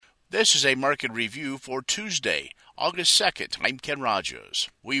This is a market review for Tuesday, August 2nd. I'm Ken Rogers.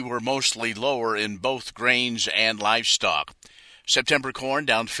 We were mostly lower in both grains and livestock. September corn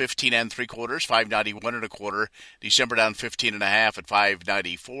down 15 3/4, 591 1/4. December down 15 1/2 at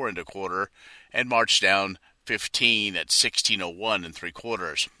 594 1/4, and March down 15 at 1601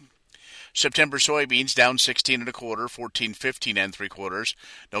 3/4. September soybeans down 16 1/4, 1415 3/4.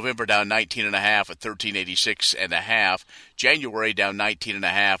 November down 19 1/2 at 1386 1/2. January down 19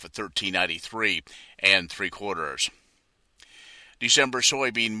 1/2 at 1393 3/4. December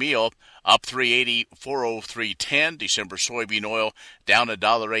soybean meal up 380, 403.10. December soybean oil down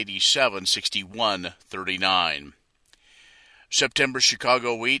 $1.87, 61.39. September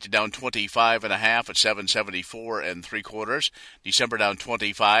Chicago wheat down 25 1/2 at 774 3/4. December down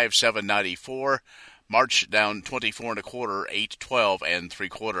 25, 794. March down 24 1/4, 812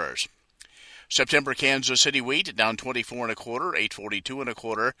 3/4. September Kansas City wheat down 24 1/4, 842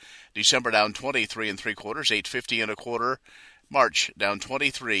 1/4. December down 23 3/4, 850 1/4. March down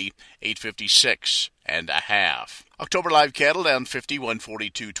 23, 856 1/2. October live cattle down 50,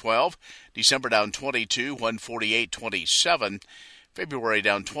 142.12. December down 22, 148.27. February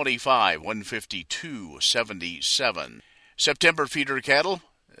down 25, 152.77. September feeder cattle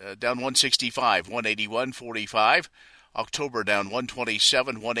down 165, 181.45. October down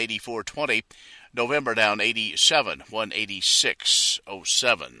 127, 184.20. November down 87,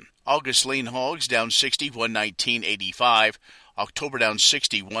 186.07. August lean hogs down 60, 119.85. October down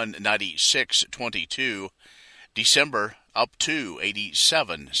 60, 196.22. December up 2,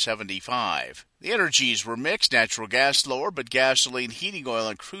 87.75. The energies were mixed. Natural gas lower, but gasoline, heating oil,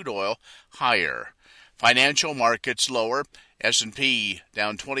 and crude oil higher. Financial markets lower. S&P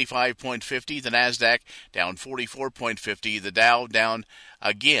down 25.50. The Nasdaq down 44.50. The Dow down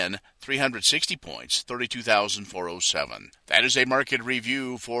again 360 points, 32,407. That is a market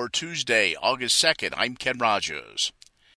review for Tuesday, August 2nd. I'm Ken Rogers.